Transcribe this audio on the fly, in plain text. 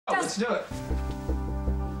let's do it.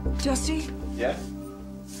 Dusty? Yeah?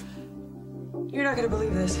 You're not gonna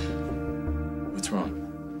believe this. What's wrong?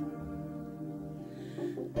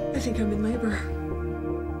 I think I'm in labor.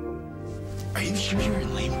 Are you sure you're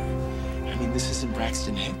in labor? I mean, this isn't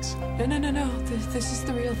Braxton Hicks. No. This is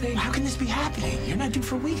the real thing. How can this be happening? You're not due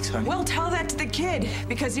for weeks, honey. Well, tell that to the kid,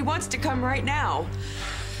 because he wants to come right now.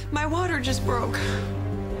 My water just broke.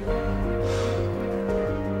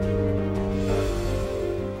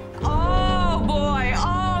 Oh, boy.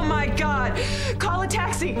 Oh, my God. Call a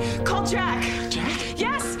taxi. Call Jack. Jack?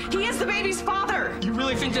 Yes, he is the baby's father. You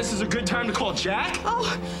really think this is a good time to call Jack?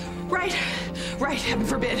 Oh, right. Heaven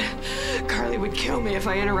forbid. Carly would kill me if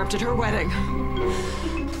I interrupted her wedding.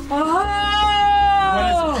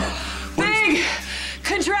 Oh! Big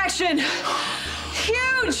contraction.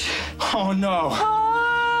 Huge. Oh, no.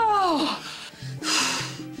 Oh!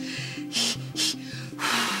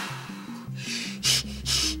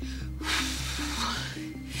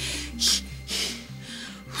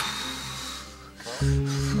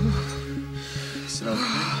 Is it over?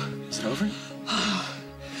 Is it over?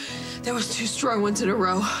 That was 2 strong ones in a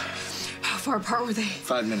row. How far apart were they?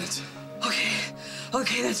 5 minutes.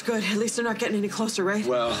 Okay, that's good. At least they're not getting any closer, right?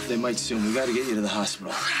 Well, they might soon. We gotta get you to the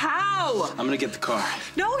hospital. How? I'm gonna get the car.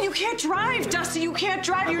 No, you can't drive, Dusty. You can't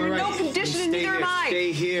drive. You're in no condition, and neither am I.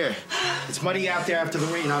 Stay here. It's muddy out there after the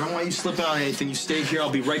rain. I don't want you slipping on anything. You stay here. I'll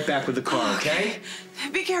be right back with the car, okay?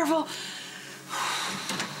 Be careful.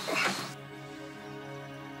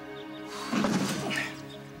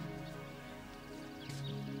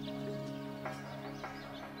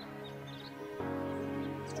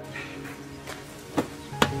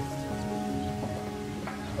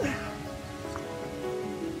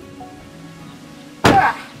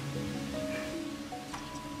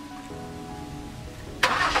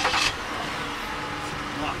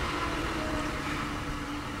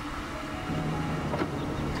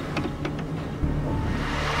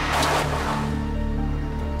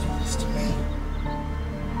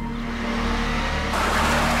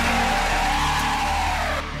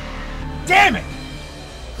 Damn it!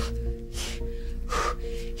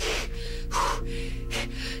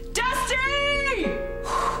 Dusty!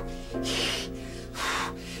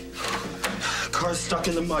 Car's stuck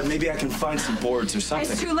in the mud. Maybe I can find some boards or something.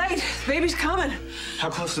 It's too late. Baby's coming. How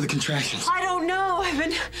close are the contractions? I don't know. I've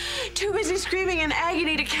been too busy screaming in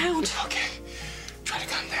agony to count. Okay. Try to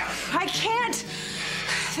calm down. I can't.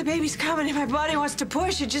 The baby's coming and my body wants to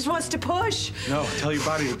push. It just wants to push. No, tell your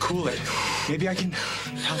body to cool it. Maybe I can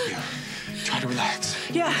help you. Try to relax.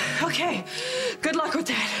 Yeah, okay. Good luck with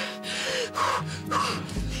that.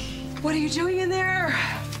 What are you doing in there?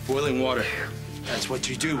 Boiling water. That's what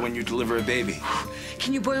you do when you deliver a baby.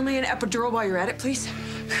 Can you boil me an epidural while you're at it, please?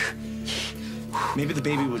 Maybe the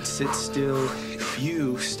baby would sit still if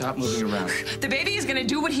you stop moving around. The baby is gonna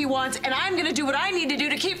do what he wants, and I'm gonna do what I need to do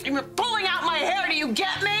to keep him from pulling out my hair. Do you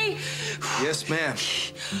get me? Yes, ma'am.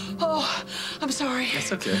 Oh, I'm sorry.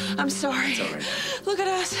 That's okay. I'm sorry. It's all right. Look at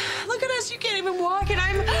us. Look at us. You can't even walk, and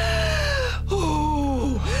I'm...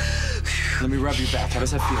 Oh. Let me rub your back. How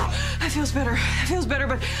does that feel? It feels better. It feels better,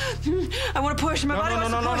 but I want to push. My body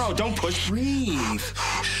wants to push. No. Don't push. Breathe.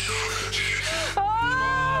 Oh. All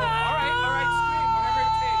right. Scream. Whatever it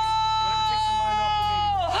takes. Whatever takes your mind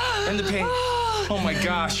off of me. And the pain. Oh, my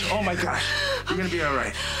gosh. You're going to be all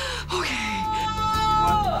right. Okay.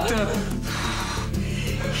 What the...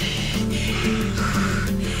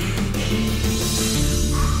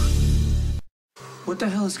 What the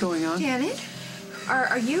hell is going on? Janet,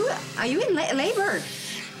 are you in labor?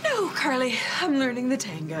 No, Carly, I'm learning the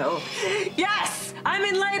tango. Yes, I'm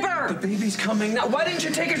in labor. The baby's coming now. Why didn't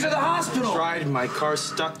you take her to the hospital? I tried. My car's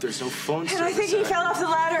stuck. There's no phone service. And I think he fell off the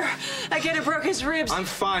ladder. Again, it broke his ribs. I'm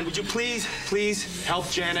fine. Would you please help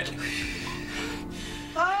Janet?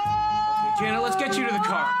 Oh! Okay, Janet, let's get you to the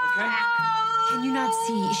car, okay? Can you not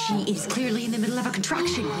see she is clearly in the middle of a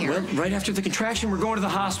contraction here? Well, right after the contraction, we're going to the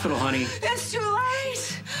hospital, honey. It's too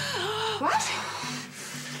late. What?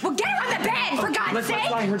 Well, get her on the bed, for God's sake!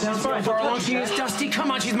 Let's lie her down so far along she is. Dusty,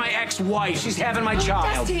 come on, she's my ex-wife. She's having my child.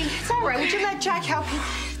 Dusty, it's all right. Would you let Jack help you?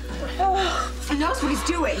 He knows what he's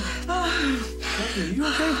doing. Are you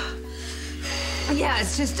okay? Yeah,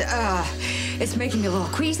 it's just, it's making me a little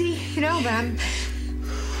queasy, you know, but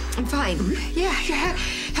I'm fine. Yeah,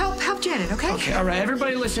 help Janet, okay? Okay, all right,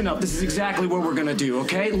 everybody listen up. This is exactly what we're gonna do,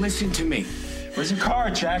 okay? Listen to me. Where's your car,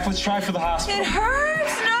 Jack? Let's try for the hospital. It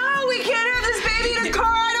hurts. No, we can't have this baby in a car.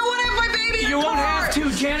 I don't want to have my baby in a car. You won't have to,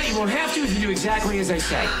 Janet. You won't have to if you do exactly as I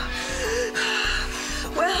say.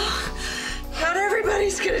 Well, not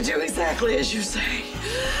everybody's gonna do exactly as you say.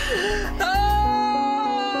 Oh!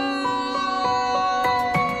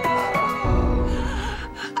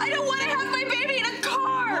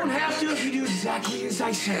 exactly as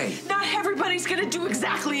I say. Not everybody's gonna do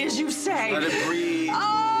exactly as you say. Let it breathe. Oh! All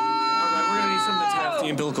right, we're gonna need something to tie off the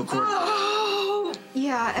umbilical cord. Oh!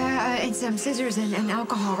 Yeah, and some scissors and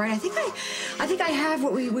alcohol, right? I think I have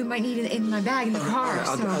what we might need in my bag in the car.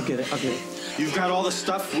 All right, so. I'll get it. You've got all the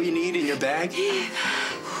stuff we need in your bag?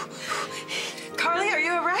 Carly, are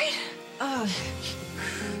you all right? I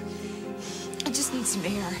just need some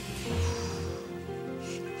air.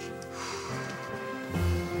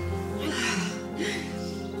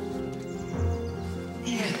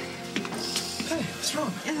 Hey, what's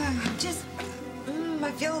wrong?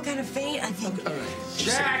 I feel kind of faint, I think. All right.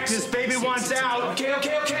 Jack, this baby wants out. Okay.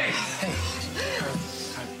 Hey.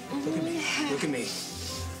 Look at me. Look at me.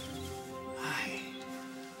 Hi.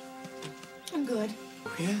 I'm good.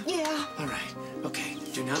 Yeah? Yeah. All right. Okay.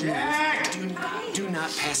 Do not Jack! move. Do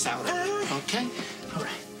not pass out. Okay? All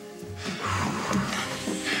right.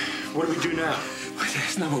 What do we do now?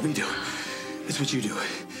 That's not what we do. It's what you do.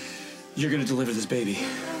 You're gonna deliver this baby.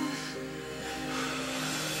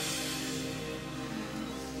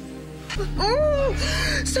 Oh,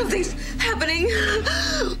 something's happening.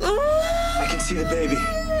 I can see the baby.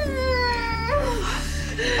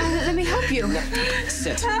 Let me help you.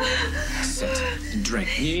 Sit. Drink.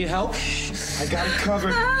 You need help? I got it covered.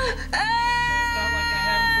 It's not like I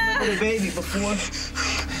haven't delivered a baby before.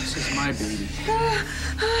 This is my baby.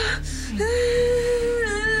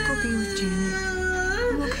 Go be with Janet.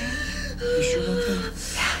 I'm okay. You sure about that?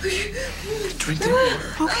 Yeah. Drink that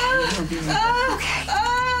water. Okay.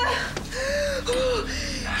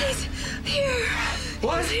 He's here.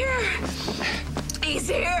 What? He's here. He's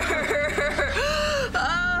here.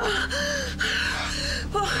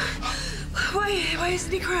 Why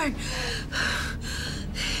isn't he crying?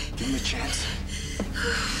 Give him a chance.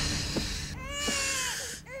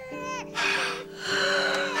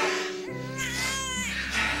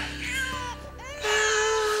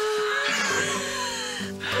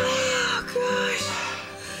 Oh, gosh.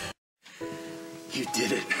 You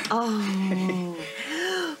did it. Oh,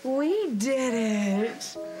 we did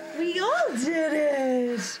it. We all did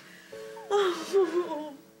it.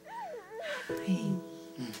 Oh.